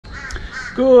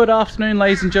Good afternoon,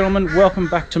 ladies and gentlemen. Welcome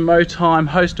back to Mow Time,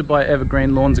 hosted by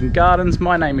Evergreen Lawns and Gardens.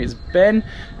 My name is Ben,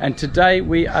 and today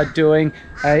we are doing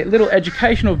a little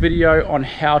educational video on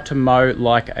how to mow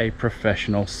like a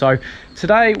professional. So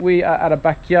today we are at a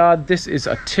backyard. This is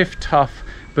a Tiff Tuff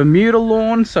Bermuda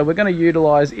lawn, so we're going to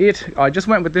utilize it. I just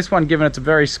went with this one given it's a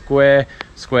very square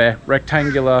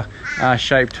rectangular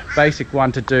shaped basic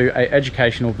one to do a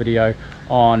educational video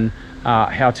on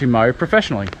how to mow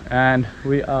professionally. And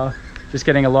we are just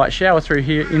getting a light shower through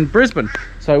here in Brisbane,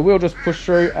 so we'll just push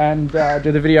through and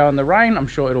do the video in the rain. I'm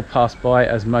sure it'll pass by,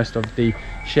 as most of the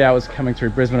showers coming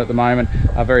through Brisbane at the moment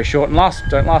are very short and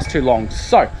don't last too long.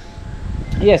 So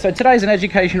yeah, so today's an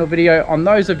educational video on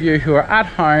those of you who are at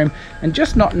home and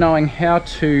just not knowing how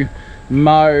to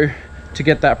mow to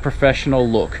get that professional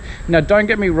look. Now, don't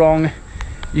get me wrong,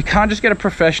 you can't just get a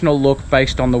professional look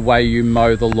based on the way you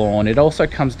mow the lawn. It also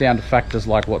comes down to factors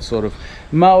like what sort of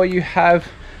mower you have,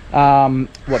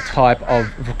 what type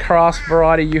of grass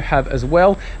variety you have as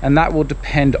well, and that will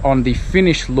depend on the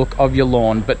finished look of your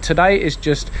lawn. But today is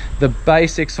just the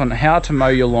basics on how to mow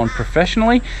your lawn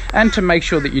professionally and to make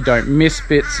sure that you don't miss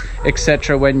bits,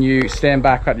 etc., when you stand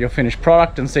back at your finished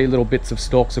product and see little bits of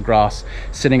stalks of grass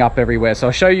sitting up everywhere. So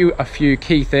I'll show you a few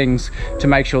key things to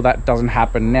make sure that doesn't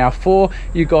happen. Now, for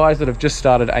you guys that have just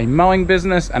started a mowing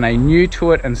business and are new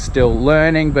to it and still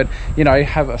learning, but you know,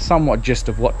 have a somewhat gist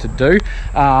of what to do,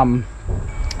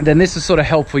 then this is sort of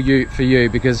helpful for you,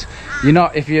 because you're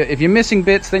not, if you're missing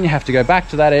bits, then you have to go back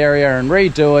to that area and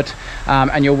redo it,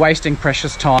 and you're wasting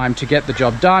precious time to get the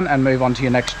job done and move on to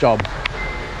your next job.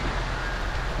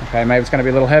 Okay, maybe it's going to be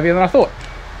a little heavier than I thought.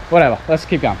 Whatever, let's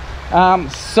keep going.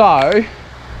 So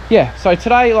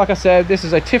today, like I said, this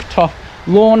is a Tiff Tuff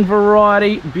lawn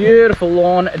variety. Beautiful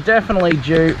lawn, definitely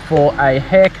due for a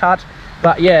haircut.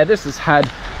 But yeah, this has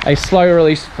had a slow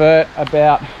release fert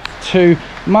about 2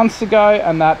 months ago,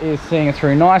 and that is seeing it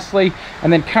through nicely.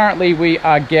 And then currently we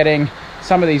are getting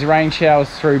some of these rain showers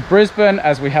through Brisbane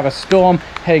as we have a storm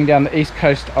heading down the east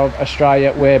coast of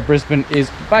Australia, where Brisbane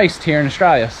is based here in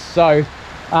Australia. So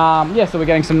yeah, so we're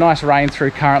getting some nice rain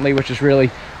through currently, which is really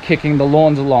kicking the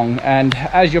lawns along. And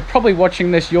as you're probably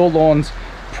watching this, your lawn's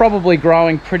probably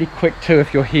growing pretty quick too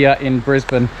if you're here in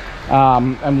Brisbane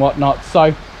and whatnot.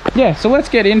 So yeah, so let's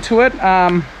get into it.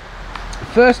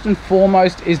 First and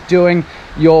foremost is doing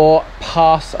your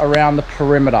pass around the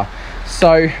perimeter.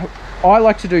 So I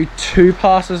like to do 2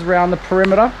 passes around the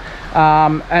perimeter,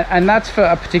 and that's for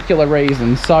a particular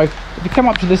reason. So if you come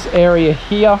up to this area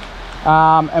here,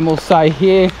 and we'll say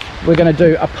here we're going to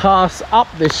do a pass up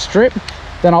this strip,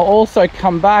 then I'll also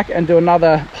come back and do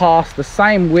another pass the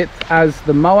same width as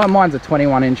the mower. Mine's a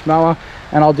 21-inch mower,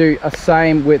 and I'll do a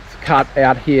same width cut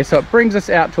out here, so it brings us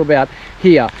out to about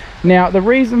here. Now, the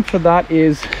reason for that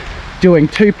is doing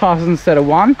 2 passes instead of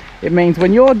 1. It means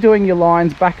when you're doing your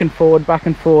lines back and forward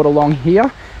along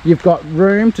here, you've got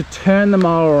room to turn the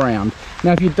mower around.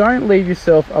 Now, if you don't leave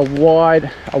yourself a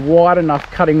wide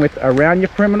enough cutting width around your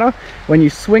perimeter, when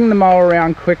you swing the mower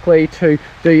around quickly to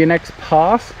do your next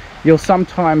pass, you'll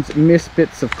sometimes miss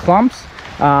bits of clumps,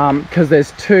 because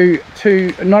there's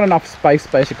not enough space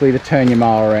basically to turn your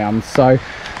mower around. So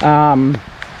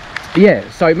yeah,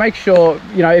 so make sure,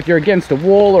 you know, if you're against a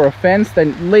wall or a fence,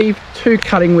 then leave 2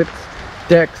 cutting width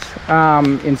decks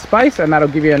in space, and that'll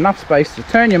give you enough space to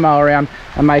turn your mower around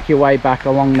and make your way back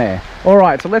along there. All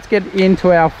right, so let's get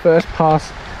into our first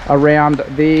pass around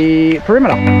the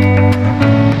perimeter.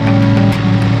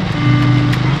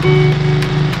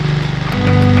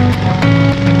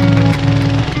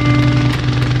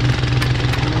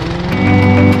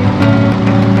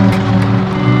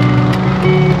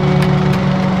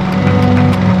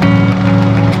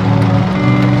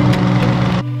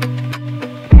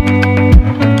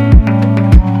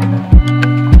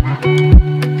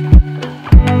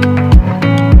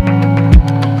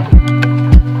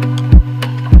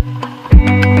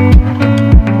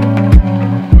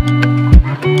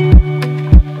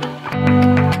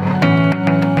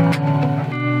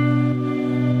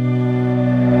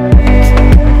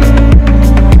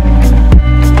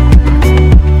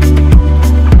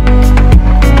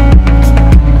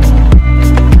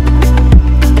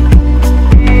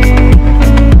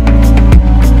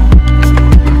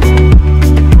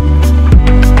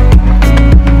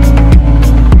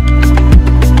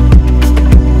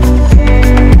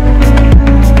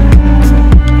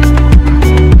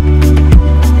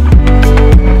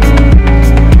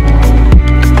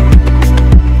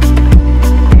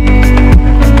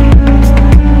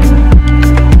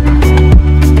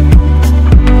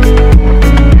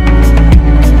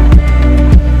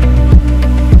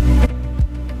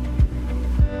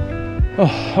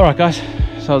 All right guys,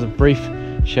 so that was a brief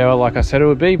shower like I said it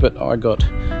would be, but I got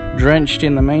drenched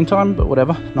in the meantime, but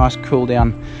whatever. Nice cool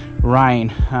down rain,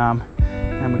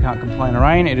 and we can't complain of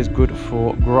rain. It is good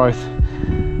for growth.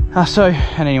 And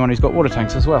anyone who's got water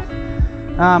tanks as well.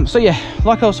 So yeah,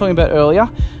 like I was talking about earlier,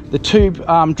 the two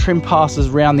trim passes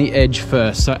round the edge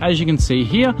first. So as you can see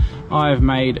here, I've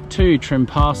made 2 trim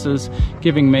passes,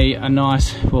 giving me a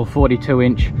nice, well, 42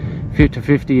 inch to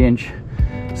 50 inch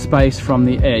space from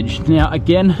the edge. Now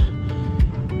again,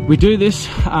 we do this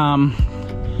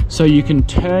so you can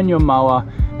turn your mower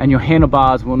and your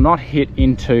handlebars will not hit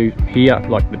into here,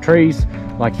 like the trees,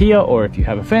 like here, or if you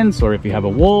have a fence, or if you have a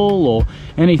wall, or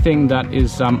anything that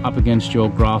is up against your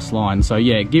grass line. So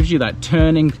yeah, it gives you that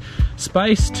turning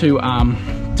space to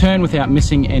turn without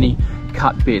missing any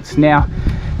cut bits. Now,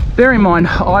 bear in mind,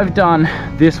 I've done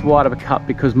this wide of a cut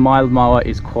because my mower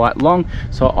is quite long.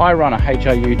 So I run a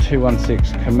HRU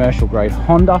 216 commercial grade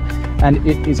Honda, and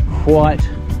it is quite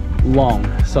long.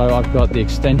 So I've got the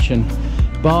extension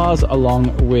bars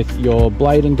along with your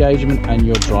blade engagement and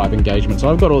your drive engagement.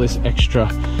 So I've got all this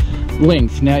extra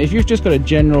length. Now, if you've just got a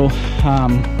general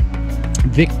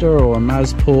Victor or a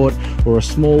Mazport or a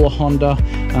smaller Honda,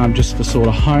 just for sort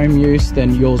of home use,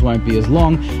 then yours won't be as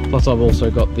long. Plus I've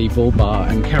also got the bull bar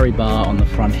and carry bar on the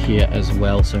front here as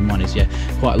well, so mine is, yeah,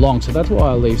 quite long. So that's why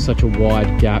I leave such a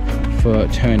wide gap for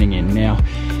turning in. Now,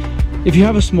 if you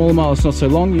have a smaller mower that's not so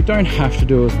long, you don't have to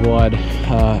do as wide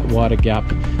a gap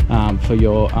for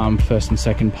your first and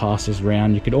second passes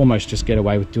round. You could almost just get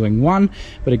away with doing one,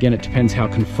 but again, it depends how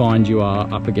confined you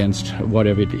are up against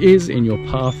whatever it is in your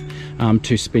path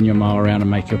to spin your mower around and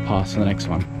make your pass to the next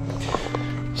one.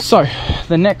 So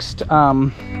the next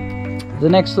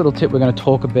little tip we're going to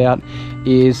talk about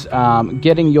is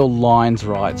getting your lines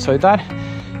right. So that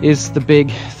is the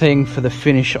big thing for the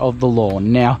finish of the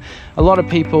lawn. Now, a lot of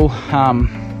people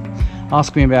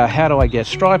ask me about how do I get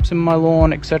stripes in my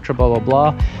lawn, etc, blah, blah,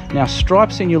 blah. Now,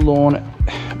 stripes in your lawn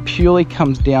purely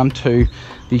comes down to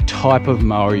the type of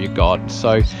mower you got.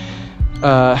 So,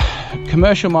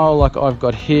 commercial mower like I've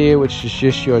got here, which is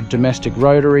just your domestic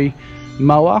rotary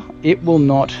mower, it will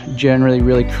not generally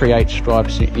really create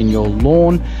stripes in your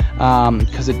lawn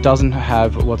because it doesn't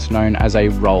have what's known as a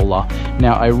roller.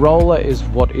 Now, a roller is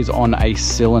what is on a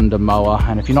cylinder mower,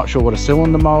 and if you're not sure what a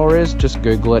cylinder mower is, just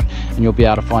Google it and you'll be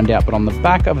able to find out. But on the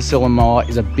back of a cylinder mower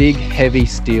is a big heavy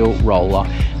steel roller,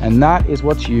 and that is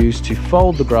what's used to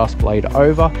fold the grass blade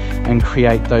over and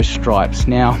create those stripes.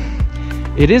 Now,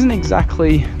 it isn't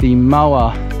exactly the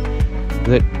mower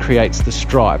that creates the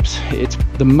stripes, it's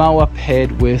the mower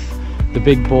paired with the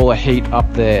big ball of heat up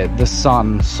there, the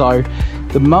sun. So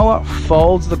the mower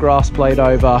folds the grass blade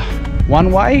over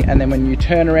one way, and then when you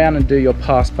turn around and do your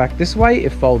pass back this way,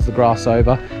 it folds the grass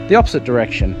over the opposite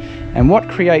direction. And what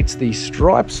creates the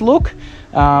stripes look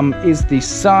is the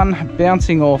sun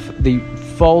bouncing off the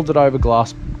folded over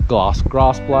grass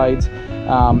blades,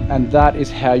 and that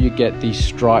is how you get the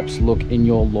stripes look in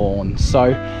your lawn.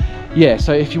 So yeah,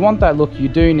 so if you want that look, you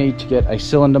do need to get a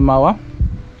cylinder mower,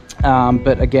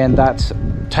 but again, that's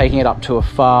taking it up to a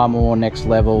far more next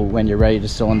level. When you're ready to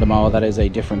cylinder mower, that is a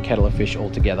different kettle of fish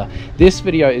altogether. This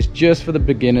video is just for the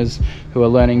beginners who are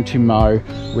learning to mow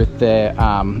with their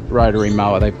rotary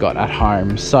mower they've got at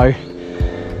home. So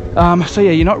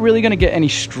yeah, you're not really going to get any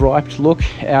striped look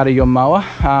out of your mower.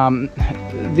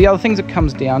 The other things it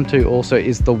comes down to also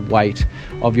is the weight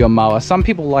of your mower. Some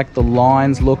people like the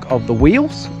lines look of the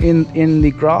wheels in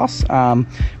the grass,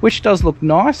 which does look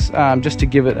nice, just to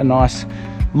give it a nice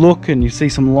look, and you see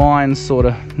some lines, sort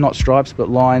of not stripes but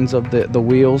lines of the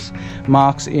wheels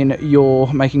marks in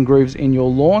your making grooves in your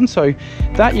lawn. So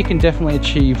that you can definitely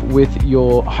achieve with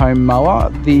your home mower.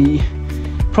 The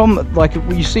problem, like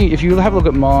you see, if you have a look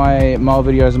at my mower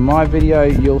videos and my video,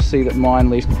 you'll see that mine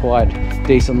leaves quite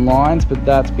decent lines, but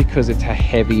that's because it's a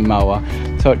heavy mower.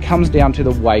 So it comes down to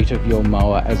the weight of your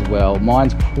mower as well.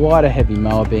 Mine's quite a heavy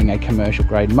mower, being a commercial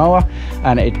grade mower,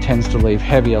 and it tends to leave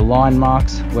heavier line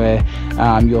marks, where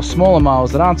your smaller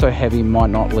mowers that aren't so heavy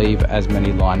might not leave as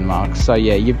many line marks. So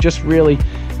yeah, you've just really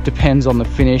depends on the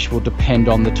finish, will depend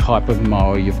on the type of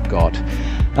mower you've got.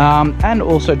 And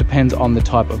also depends on the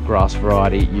type of grass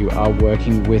variety you are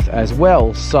working with as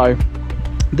well. So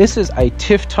this is a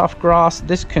tough grass.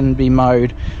 This can be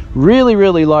mowed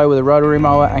really low with a rotary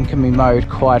mower and can be mowed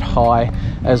quite high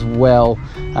as well.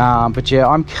 But yeah,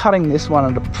 I'm cutting this one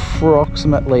at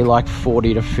approximately like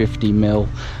 40 to 50 mil.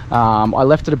 I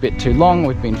left it a bit too long.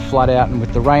 We've been flat out, and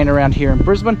with the rain around here in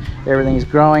Brisbane, everything is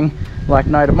growing like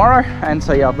no tomorrow, and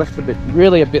so yeah, I've left it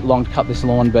really a bit long to cut this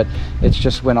lawn, but it's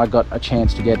just when I got a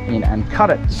chance to get in and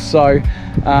cut it. So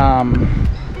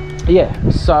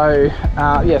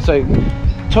so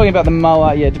talking about the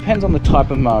mower, yeah, it depends on the type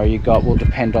of mower you got. Will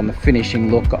depend on the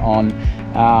finishing look, on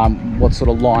what sort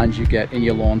of lines you get in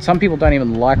your lawn. Some people don't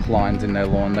even like lines in their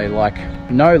lawn. They like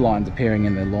no lines appearing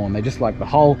in their lawn. They just like the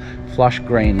whole flush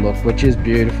green look, which is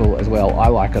beautiful as well. I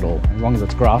like it all. As long as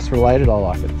it's grass related, I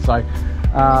like it. So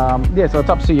yeah, so it's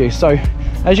up to you. So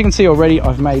as you can see already,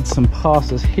 I've made some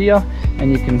passes here,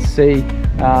 and you can see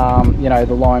you know,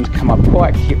 the lines come up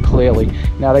quite clearly.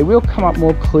 Now they will come up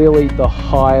more clearly the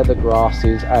higher the grass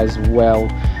is as well,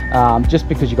 just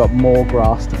because you've got more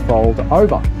grass to fold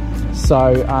over.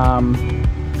 So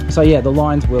so yeah, the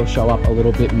lines will show up a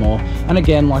little bit more. And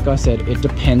again, like I said, it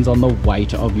depends on the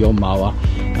weight of your mower.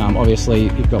 Obviously,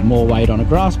 if you've got more weight on a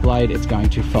grass blade, it's going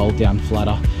to fold down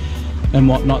flatter and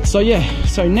whatnot. So yeah,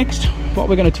 so next what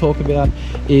we're going to talk about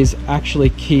is actually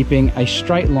keeping a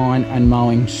straight line and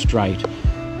mowing straight.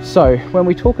 So when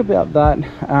we talk about that,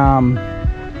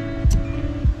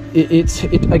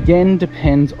 it again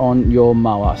depends on your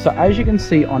mower. So as you can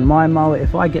see on my mower,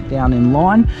 if I get down in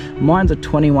line, mine's a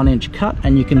 21-inch cut,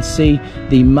 and you can see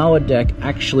the mower deck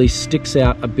actually sticks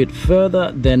out a bit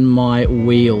further than my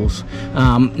wheels.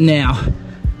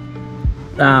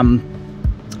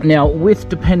 Now with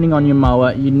depending on your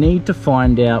mower, you need to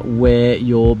find out where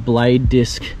your blade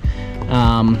disc,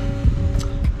 oh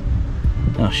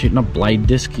shit, not blade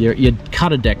disc, your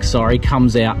cutter deck, sorry,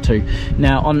 comes out to.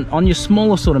 Now on your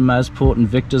smaller sort of Mazport and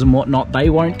Victors and whatnot,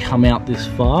 they won't come out this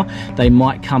far. They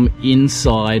might come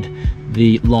inside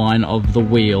the line of the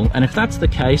wheel, and if that's the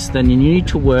case, then you need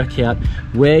to work out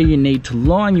where you need to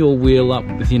line your wheel up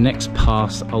with your next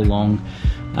pass along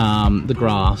the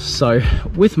grass. So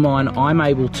with mine, I'm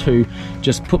able to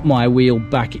just put my wheel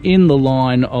back in the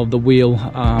line of the wheel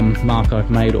mark I've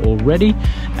made already,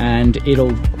 and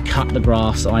it'll cut the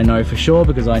grass, I know for sure,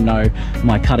 because I know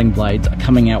my cutting blades are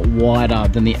coming out wider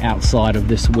than the outside of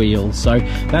this wheel. So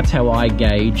that's how I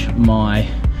gauge my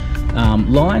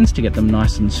lines to get them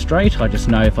nice and straight. I just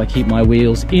know if I keep my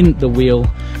wheels in the wheel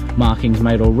markings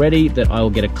made already, that I'll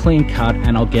get a clean cut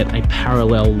and I'll get a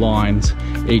parallel lines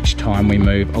each time we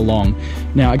move along.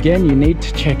 Now again, you need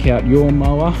to check out your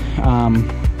mower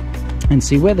and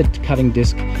see where the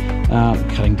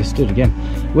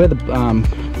where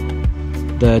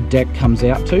the deck comes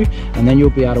out to, and then you'll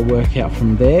be able to work out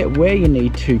from there where you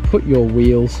need to put your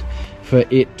wheels for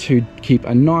it to keep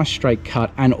a nice straight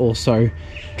cut, and also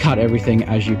cut everything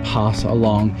as you pass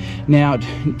along. Now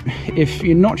if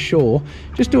you're not sure,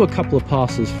 just do a couple of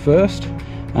passes first,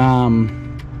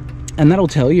 and that'll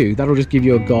just give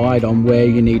you a guide on where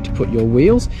you need to put your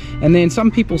wheels. And then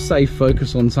some people say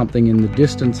focus on something in the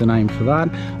distance and aim for that.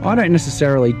 I don't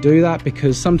necessarily do that,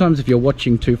 because sometimes if you're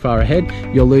watching too far ahead,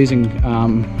 you're losing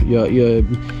you're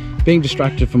being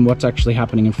distracted from what's actually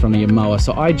happening in front of your mower.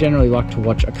 So I generally like to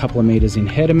watch a couple of meters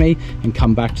ahead of me and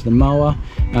come back to the mower,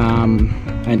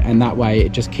 and that way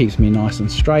it just keeps me nice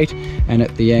and straight, and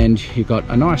at the end you've got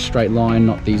a nice straight line,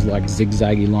 not these like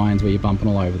zigzaggy lines where you're bumping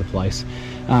all over the place.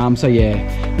 So yeah,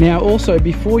 now also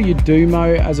before you do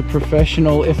mow as a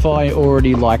professional, if I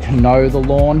already like know the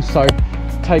lawn, so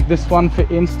take this one for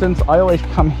instance, I always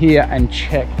come here and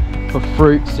check for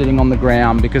fruit sitting on the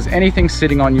ground, because anything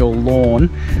sitting on your lawn,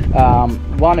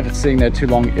 one, if it's sitting there too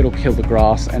long, it'll kill the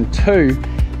grass, and two,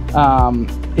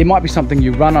 it might be something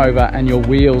you run over and your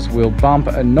wheels will bump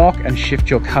and knock and shift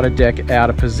your cutter deck out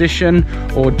of position,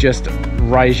 or just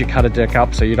raise your cutter deck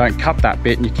up so you don't cut that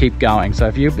bit and you keep going. So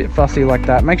if you're a bit fussy like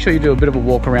that, make sure you do a bit of a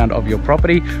walk around of your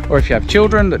property, or if you have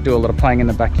children that do a lot of playing in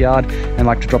the backyard and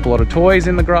like to drop a lot of toys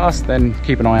in the grass, then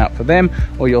keep an eye out for them,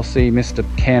 or you'll see Mr.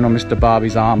 Ken or Mr.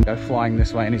 Barbie's arm go flying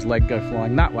this way and his leg go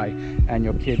flying that way, and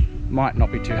your kid might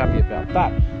not be too happy about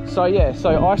that. So yeah,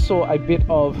 so I saw a bit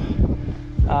of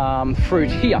fruit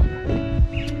here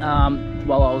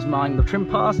while I was mowing the trim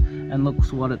pass, and look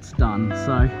what it's done.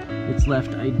 So it's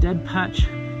left a dead patch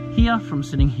here from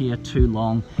sitting here too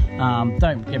long.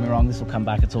 Don't get me wrong, this will come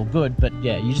back, it's all good, but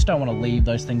yeah, you just don't want to leave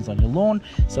those things on your lawn.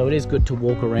 So it is good to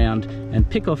walk around and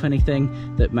pick off anything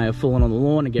that may have fallen on the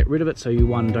lawn and get rid of it, so you,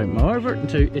 one, don't mow over it, and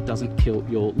two, it doesn't kill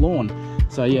your lawn.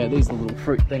 So yeah, these are the little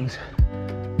fruit things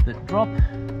that drop,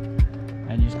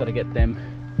 and you just got to get them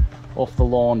off the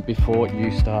lawn before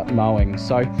you start mowing.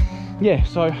 So yeah,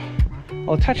 so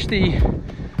I'll attach the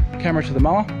camera to the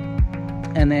mower,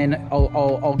 and then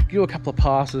I'll do a couple of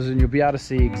passes, and you'll be able to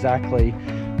see exactly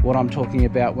what I'm talking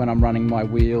about when I'm running my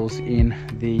wheels in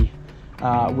the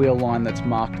wheel line that's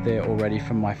marked there already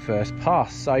from my first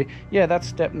pass. So yeah, that's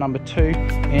step number 2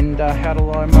 in how to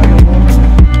mow your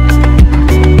lawn.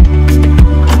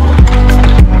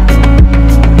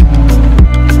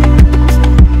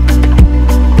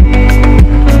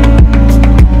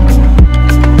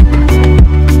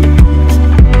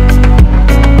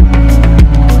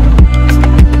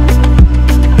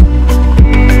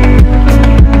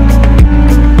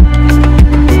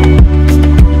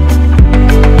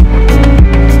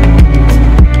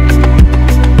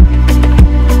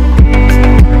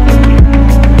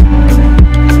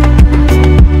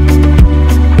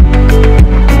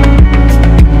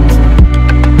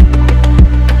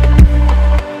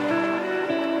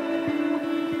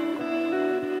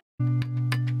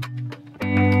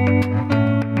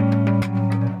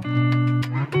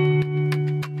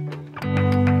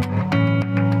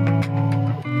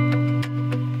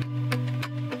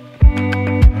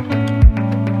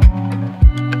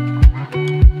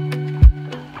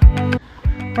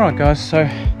 Alright guys, so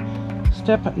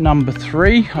step number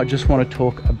 3, I just want to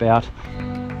talk about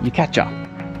your catcher.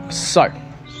 So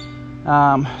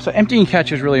emptying your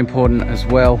catcher is really important as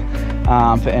well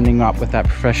for ending up with that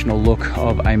professional look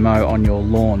of a mow on your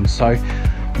lawn. So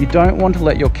you don't want to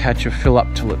let your catcher fill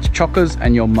up till it's chockers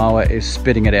and your mower is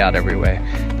spitting it out everywhere.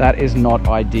 That is not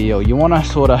ideal. You want to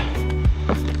sort of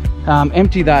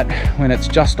empty that when it's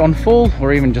just on full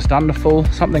or even just under full,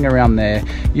 something around there.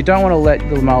 You don't want to let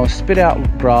the mower spit out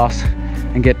grass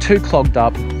and get too clogged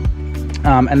up,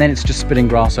 and then it's just spitting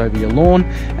grass over your lawn,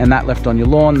 and that left on your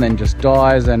lawn then just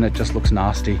dies and it just looks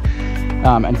nasty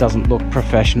and doesn't look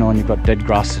professional, and you've got dead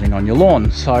grass sitting on your lawn.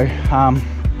 So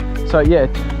yeah,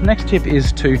 next tip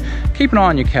is to keep an eye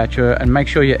on your catcher and make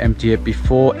sure you empty it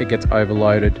before it gets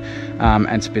overloaded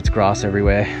and spits grass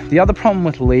everywhere. The other problem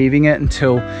with leaving it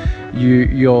until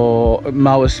your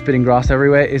mower's spitting grass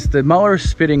everywhere is the mower is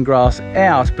spitting grass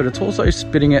out, but it's also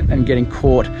spitting it and getting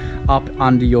caught up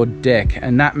under your deck.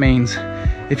 And that means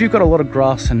if you've got a lot of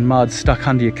grass and mud stuck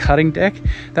under your cutting deck,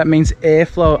 that means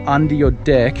airflow under your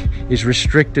deck is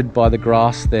restricted by the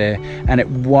grass there, and it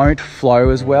won't flow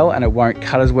as well and it won't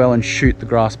cut as well and shoot the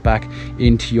grass back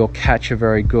into your catcher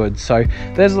very good. So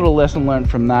there's a little lesson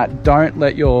learned from that. Don't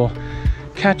let your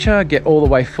catcher get all the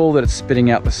way full that it's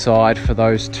spitting out the side for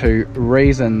those two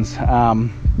reasons.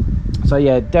 So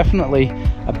yeah, definitely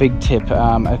a big tip,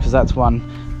 because that's one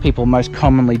people most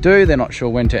commonly do. They're not sure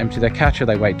when to empty their catcher.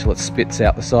 They wait till it spits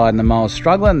out the side and the mower's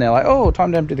struggling. They're like, oh,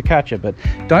 time to empty the catcher, but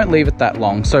don't leave it that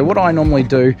long. So what I normally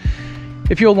do,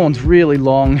 if your lawn's really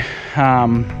long,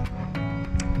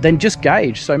 then just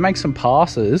gauge. So make some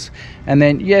passes, and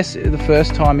then yes, the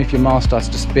first time if your mower starts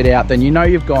to spit out, then you know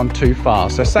you've gone too far.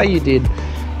 So say you did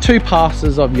 2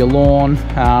 passes of your lawn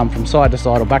from side to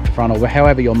side or back to front or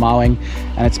however you're mowing,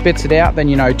 and it spits it out, then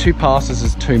you know 2 passes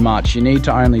is too much. You need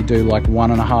to only do like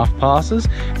 1.5 passes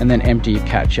and then empty your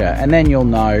catcher, and then you'll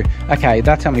know, okay,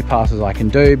 that's how many passes I can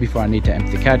do before I need to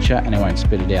empty the catcher, and it won't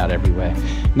spit it out everywhere.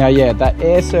 Now yeah, that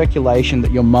air circulation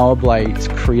that your mower blades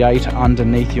create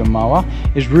underneath your mower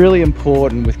is really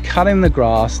important with cutting the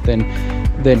grass, then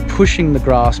pushing the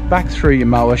grass back through your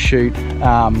mower chute,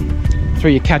 through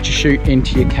your catcher chute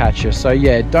into your catcher. So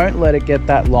yeah, don't let it get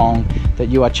that long that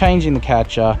you are changing the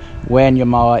catcher when your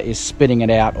mower is spitting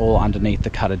it out all underneath the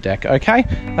cutter deck. Okay,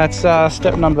 that's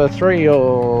step number 3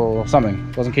 or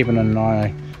something. Wasn't keeping an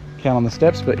eye count on the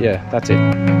steps, but yeah, that's it.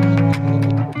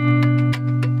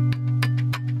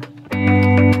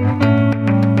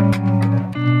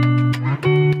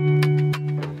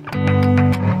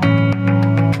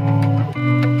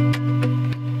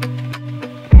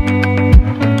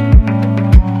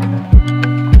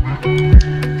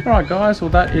 Alright guys, well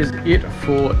that is it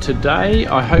for today.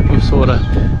 I hope you've sort of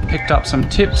picked up some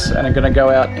tips and are going to go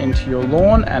out into your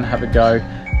lawn and have a go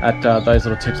at those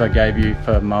little tips I gave you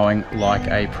for mowing like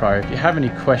a pro. If you have any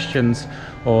questions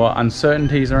or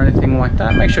uncertainties or anything like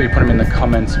that, make sure you put them in the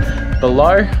comments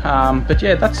below. But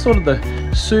yeah, that's sort of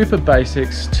the super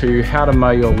basics to how to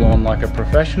mow your lawn like a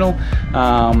professional,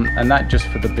 and that just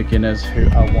for the beginners who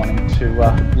are wanting to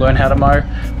learn how to mow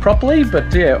properly.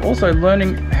 But yeah, also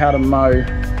learning how to mow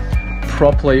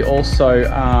properly also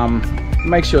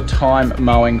makes your time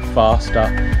mowing faster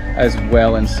as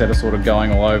well, instead of sort of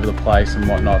going all over the place and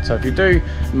whatnot. So if you do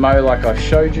mow like I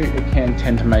showed you, it can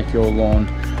tend to make your lawn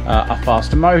a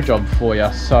faster mow job for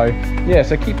you. So yeah,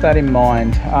 so keep that in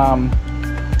mind.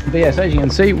 But yes, as you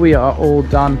can see, we are all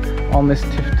done on this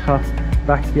tough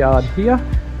backyard here.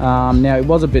 Now it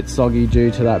was a bit soggy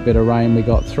due to that bit of rain we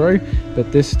got through,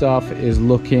 but this stuff is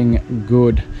looking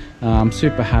good.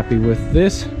 Super happy with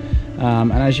this.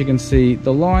 And as you can see,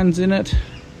 the lines in it,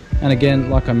 and again,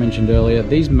 like I mentioned earlier,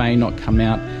 these may not come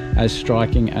out as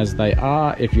striking as they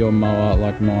are if your mower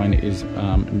like mine is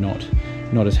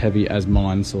not as heavy as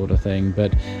mine, sort of thing.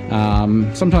 But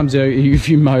sometimes if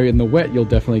you mow in the wet, you'll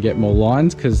definitely get more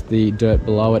lines because the dirt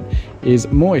below it is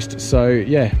moist. So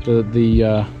yeah,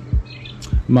 the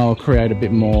mower create a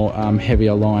bit more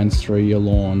heavier lines through your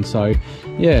lawn. So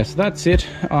yeah, so that's it,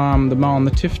 the mow on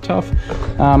the Tiff Tuff,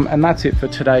 and that's it for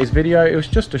today's video. It was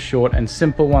just a short and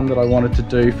simple one that I wanted to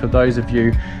do for those of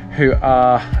you who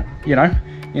are, you know,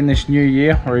 in this new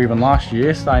year or even last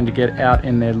year starting to get out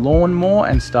in their lawn more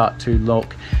and start to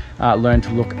learn to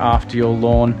look after your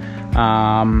lawn,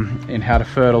 in how to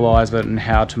fertilize it and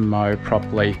how to mow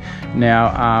properly.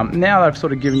 Now I've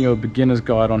sort of given you a beginner's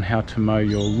guide on how to mow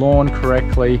your lawn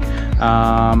correctly.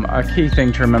 A key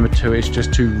thing to remember too is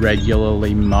just to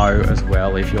regularly mow as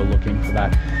well if you're looking for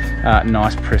that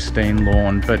nice pristine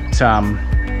lawn. But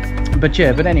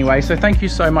But anyway, so thank you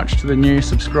so much to the new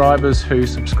subscribers who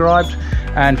subscribed,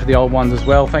 and for the old ones as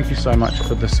well. Thank you so much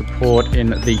for the support in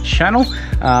the channel.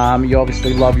 You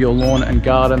obviously love your lawn and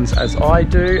gardens as I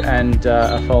do, and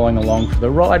are following along for the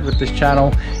ride with this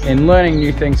channel in learning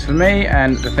new things for me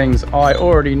and the things I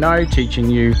already know, teaching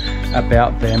you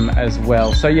about them as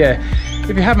well. So yeah,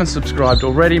 if you haven't subscribed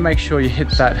already, make sure you hit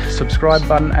that subscribe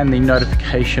button and the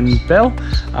notification bell,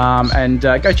 and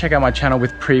go check out my channel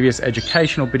with previous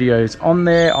educational videos on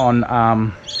there on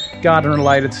garden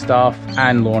related stuff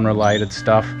and lawn related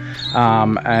stuff,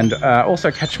 and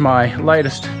also catch my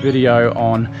latest video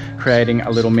on creating a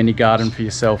little mini garden for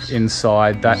yourself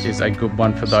inside. That is a good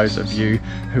one for those of you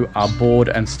who are bored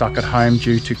and stuck at home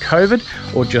due to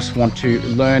COVID, or just want to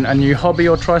learn a new hobby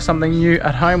or try something new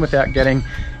at home without getting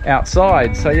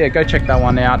outside. So yeah, go check that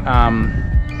one out.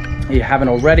 If you haven't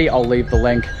already, I'll leave the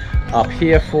link up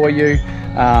here for you,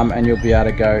 and you'll be able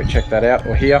to go check that out,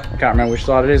 or here, I can't remember which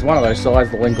side it is, one of those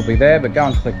sides, the link will be there, but go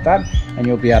and click that and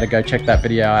you'll be able to go check that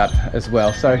video out as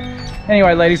well. So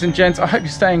anyway, ladies and gents, I hope you're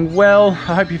staying well.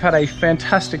 I hope you've had a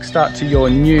fantastic start to your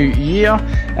new year,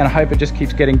 and I hope it just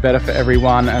keeps getting better for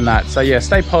everyone and that. So yeah,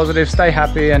 stay positive, stay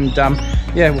happy, and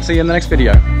yeah, we'll see you in the next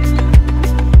video.